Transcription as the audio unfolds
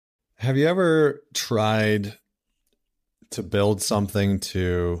Have you ever tried to build something,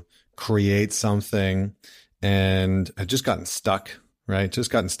 to create something, and have just gotten stuck, right? Just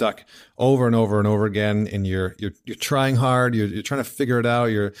gotten stuck over and over and over again, and you're trying hard, you're trying to figure it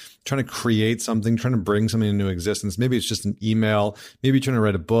out, you're trying to create something, trying to bring something into existence. Maybe it's just an email, maybe you're trying to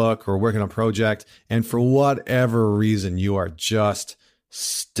write a book or work on a project, and for whatever reason, you are just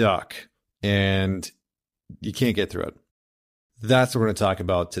stuck and you can't get through it. That's what we're going to talk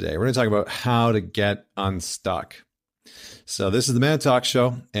about today. We're going to talk about how to get unstuck. So this is the Man Talk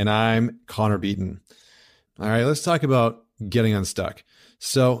Show, and I'm Connor Beaton. All right, let's talk about getting unstuck.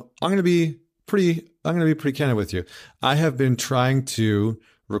 So I'm going to be pretty candid with you. I have been trying to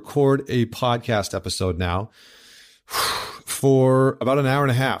record a podcast episode now for about an hour and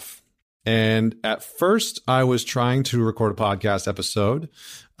a half. And at first, I was trying to record a podcast episode,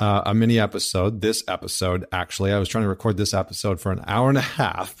 a mini episode, this episode, actually. I was trying to record this episode for an hour and a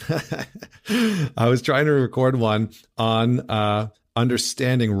half. I was trying to record one on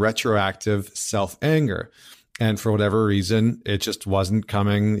understanding retroactive self-anger. And for whatever reason, it just wasn't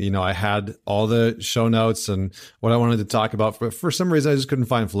coming. You know, I had all the show notes and what I wanted to talk about. But for some reason, I just couldn't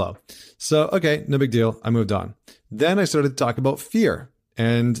find flow. So, okay, no big deal. I moved on. Then I started to talk about fear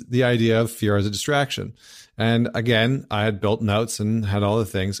and the idea of fear as a distraction. And again, I had built notes and had all the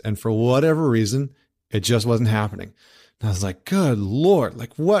things. And for whatever reason, it just wasn't happening. And I was like, good Lord,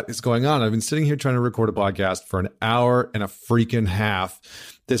 like what is going on? I've been sitting here trying to record a podcast for an hour and a freaking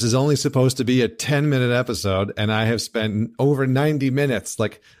half. This is only supposed to be a 10-minute episode, and I have spent over 90 minutes.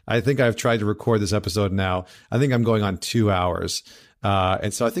 Like, I think I've tried to record this episode now. I think I'm going on 2 hours.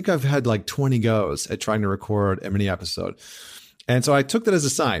 And so I think I've had like 20 goes at trying to record a mini episode. And so I took that as a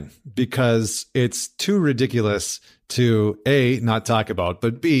sign because it's too ridiculous to A, not talk about,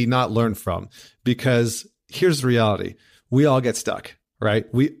 but B, not learn from. Because here's the reality. We all get stuck,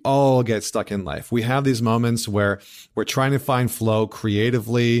 right? We all get stuck in life. We have these moments where we're trying to find flow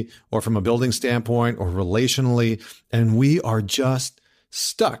creatively or from a building standpoint or relationally, and we are just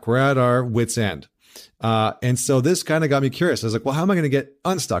stuck. We're at our wit's end. And so this kind of got me curious. I was like, well, how am I going to get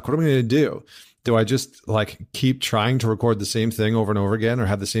unstuck? What am I going to do? Do I just like keep trying to record the same thing over and over again or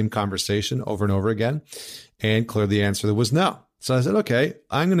have the same conversation over and over again? And clearly the answer was no. So I said, okay,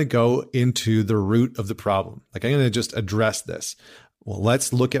 I'm going to go into the root of the problem. Like I'm going to just address this. Well,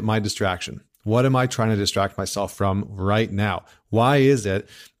 let's look at my distraction. What am I trying to distract myself from right now? Why is it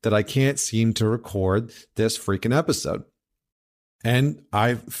that I can't seem to record this freaking episode? And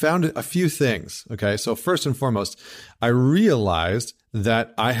I found a few things. Okay. So first and foremost, I realized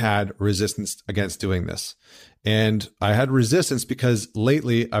that I had resistance against doing this. And I had resistance because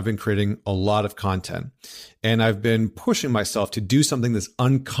lately I've been creating a lot of content and I've been pushing myself to do something that's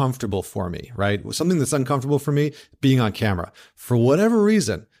uncomfortable for me, right? Something that's uncomfortable for me, being on camera. For whatever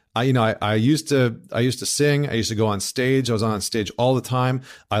reason, I used to sing. I used to go on stage. I was on stage all the time.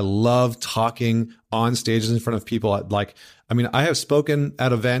 I love talking on stages in front of people. I have spoken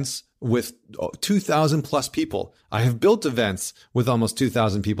at events with 2,000 plus people. I have built events with almost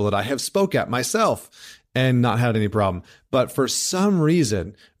 2,000 people that I have spoke at myself and not had any problem. But for some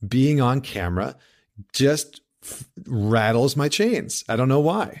reason, being on camera just rattles my chains. I don't know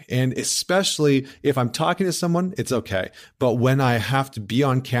why. And especially if I'm talking to someone, it's okay. But when I have to be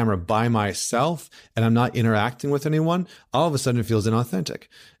on camera by myself and I'm not interacting with anyone, all of a sudden it feels inauthentic.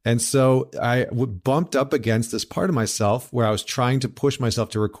 And so I bumped up against this part of myself where I was trying to push myself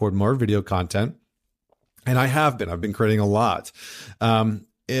to record more video content. And I've been creating a lot.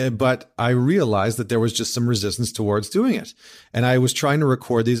 But I realized that there was just some resistance towards doing it. And I was trying to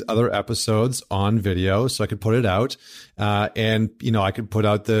record these other episodes on video so I could put it out. And I could put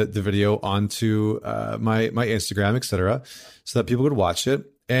out the video onto my Instagram, etc., so that people could watch it.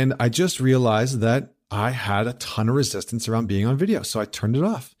 And I just realized that I had a ton of resistance around being on video. So I turned it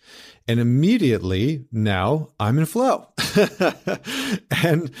off. And immediately now I'm in flow.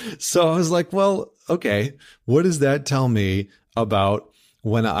 And so I was like, well, okay, what does that tell me about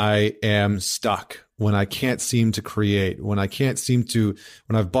when I am stuck, when I can't seem to create, when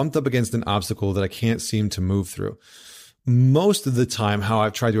I've bumped up against an obstacle that I can't seem to move through? Most of the time, how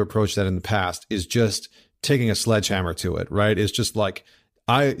I've tried to approach that in the past is just taking a sledgehammer to it, right? It's just like,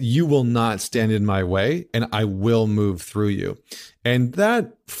 you will not stand in my way and I will move through you. And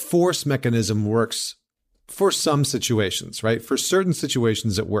that force mechanism works for some situations, right? For certain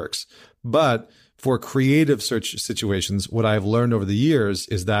situations, it works. But for creative search situations, what I've learned over the years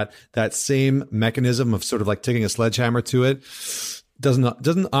is that that same mechanism of sort of like taking a sledgehammer to it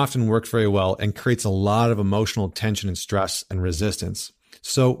doesn't often work very well and creates a lot of emotional tension and stress and resistance.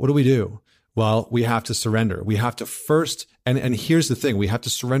 So what do? Well, we have to surrender. We have to first And here's the thing, we have to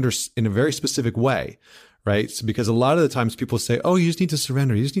surrender in a very specific way, right? So because a lot of the times people say, oh, you just need to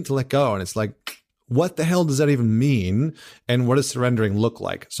surrender. You just need to let go. And it's like, what the hell does that even mean? And what does surrendering look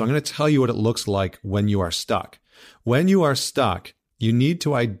like? So I'm going to tell you what it looks like when you are stuck. When you are stuck, you need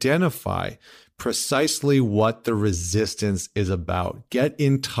to identify precisely what the resistance is about. Get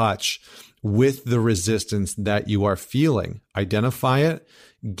in touch with the resistance that you are feeling. Identify it,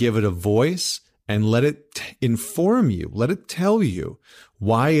 give it a voice, and let it inform you. Let it tell you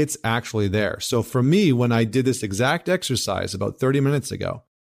why it's actually there. So for me, when I did this exact exercise about 30 minutes ago,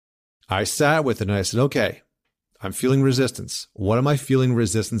 I sat with it and I said, okay, I'm feeling resistance. What am I feeling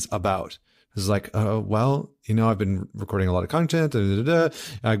resistance about? It's like, well, I've been recording a lot of content.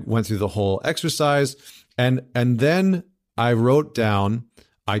 I went through the whole exercise. And then I wrote down,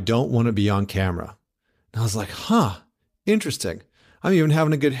 I don't want to be on camera. And I was like, interesting. I'm even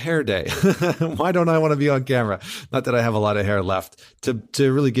having a good hair day. Why don't I want to be on camera? Not that I have a lot of hair left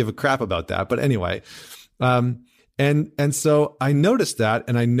to really give a crap about that. But anyway, and so I noticed that,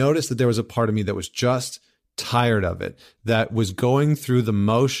 and I noticed that there was a part of me that was just tired of it, that was going through the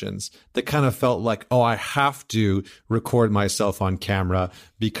motions, that kind of felt like, oh, I have to record myself on camera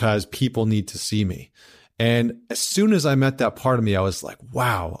because people need to see me. And as soon as I met that part of me, I was like,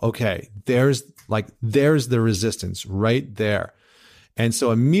 wow, okay, there's the resistance right there. And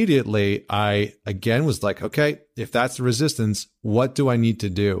so immediately I again was like, okay, if that's the resistance, what do I need to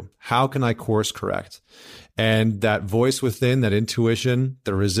do? How can I course correct? And that voice within, that intuition,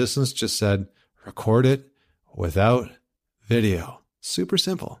 the resistance just said, record it without video. Super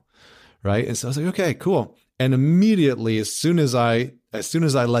simple, right? And so I was like, okay, cool. And immediately, as soon as I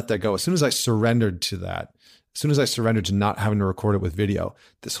let that go, as soon as I surrendered to that, as soon as I surrendered to not having to record it with video,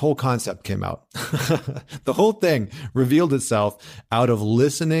 this whole concept came out. The whole thing revealed itself out of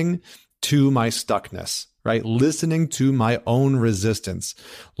listening to my stuckness, right? Listening to my own resistance,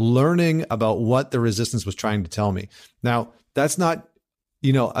 learning about what the resistance was trying to tell me. Now, that's not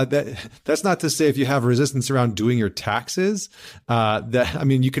that's not to say if you have resistance around doing your taxes,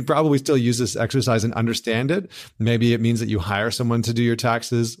 you can probably still use this exercise and understand it. Maybe it means that you hire someone to do your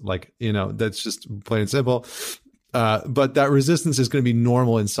taxes. That's just plain and simple. But that resistance is going to be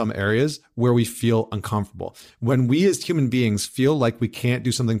normal in some areas where we feel uncomfortable. When we as human beings feel like we can't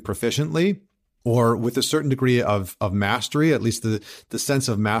do something proficiently, or with a certain degree of mastery, at least the sense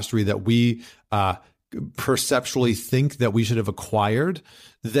of mastery that we, perceptually think that we should have acquired,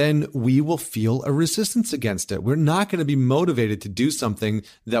 then we will feel a resistance against it. We're not going to be motivated to do something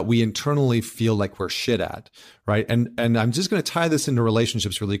that we internally feel like we're shit at, right? And I'm just going to tie this into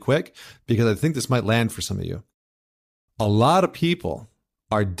relationships really quick because I think this might land for some of you. A lot of people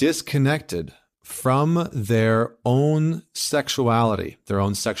are disconnected from their own sexuality, their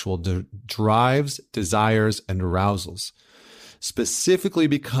own sexual drives, desires, and arousals, specifically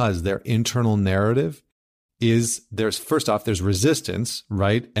because their internal narrative is there's resistance,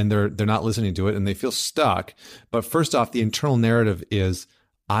 right? And they're not listening to it and they feel stuck. But first off, the internal narrative is,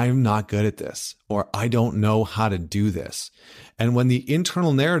 I'm not good at this, or I don't know how to do this. And when the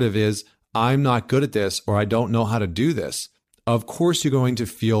internal narrative is, I'm not good at this, or I don't know how to do this, of course you're going to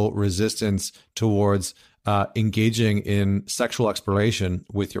feel resistance towards engaging in sexual exploration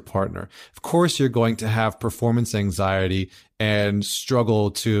with your partner. Of course, you're going to have performance anxiety and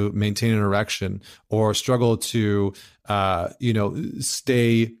struggle to maintain an erection, or struggle to,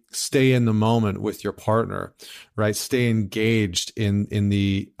 stay in the moment with your partner, right? Stay engaged in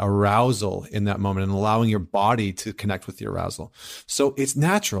the arousal in that moment and allowing your body to connect with the arousal. So it's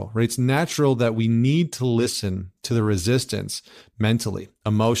natural, right? It's natural that we need to listen to the resistance mentally,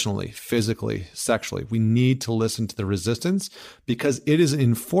 emotionally, physically, sexually. We need to listen to the resistance because it is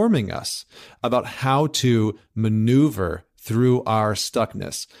informing us about how to maneuver through our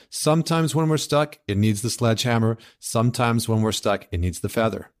stuckness. Sometimes when we're stuck, it needs the sledgehammer. Sometimes when we're stuck, it needs the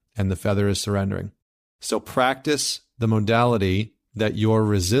feather, and the feather is surrendering. So practice the modality that your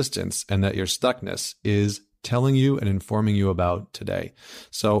resistance and that your stuckness is telling you and informing you about today.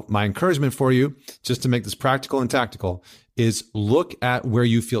 So my encouragement for you, just to make this practical and tactical, is look at where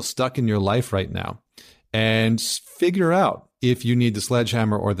you feel stuck in your life right now and figure out if you need the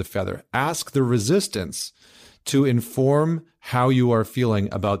sledgehammer or the feather. Ask the resistance to inform how you are feeling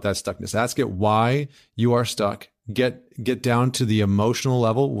about that stuckness. Ask it why you are stuck. Get down to the emotional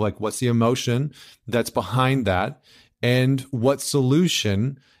level, like what's the emotion that's behind that, and what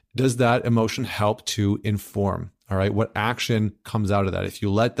solution does that emotion help to inform? All right, what action comes out of that? If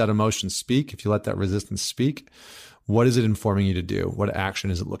you let that emotion speak, if you let that resistance speak, what is it informing you to do? What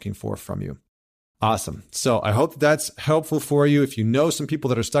action is it looking for from you? Awesome. So I hope that's helpful for you. If you know some people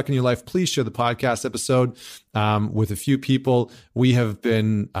that are stuck in your life, please share the podcast episode with a few people. We have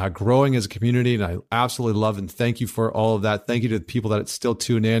been growing as a community, and I absolutely love and thank you for all of that. Thank you to the people that still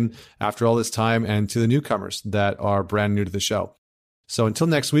tune in after all this time, and to the newcomers that are brand new to the show. So until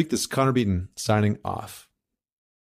next week, this is Connor Beaton signing off.